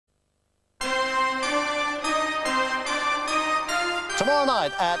Tomorrow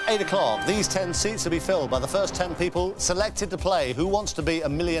night at 8 o'clock, these 10 seats will be filled by the first 10 people selected to play Who Wants to Be a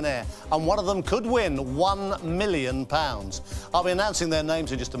Millionaire, and one of them could win £1 million. I'll be announcing their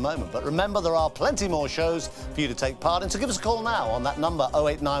names in just a moment, but remember there are plenty more shows for you to take part in, so give us a call now on that number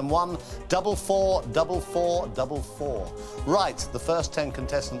 0891 444444. Right, the first 10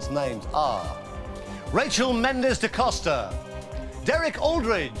 contestants' names are Rachel Mendes da Costa, Derek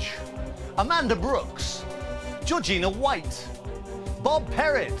Aldridge, Amanda Brooks, Georgina White, Bob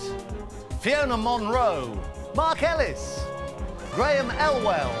Perrett, Fiona Monroe, Mark Ellis, Graham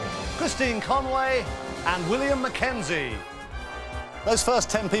Elwell, Christine Conway and William Mackenzie. Those first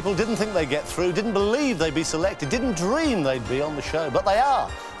 10 people didn't think they'd get through, didn't believe they'd be selected, didn't dream they'd be on the show, but they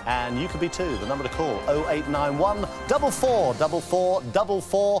are. And you could be too. The number to call, 0891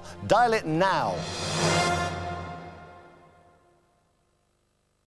 444444. Dial it now.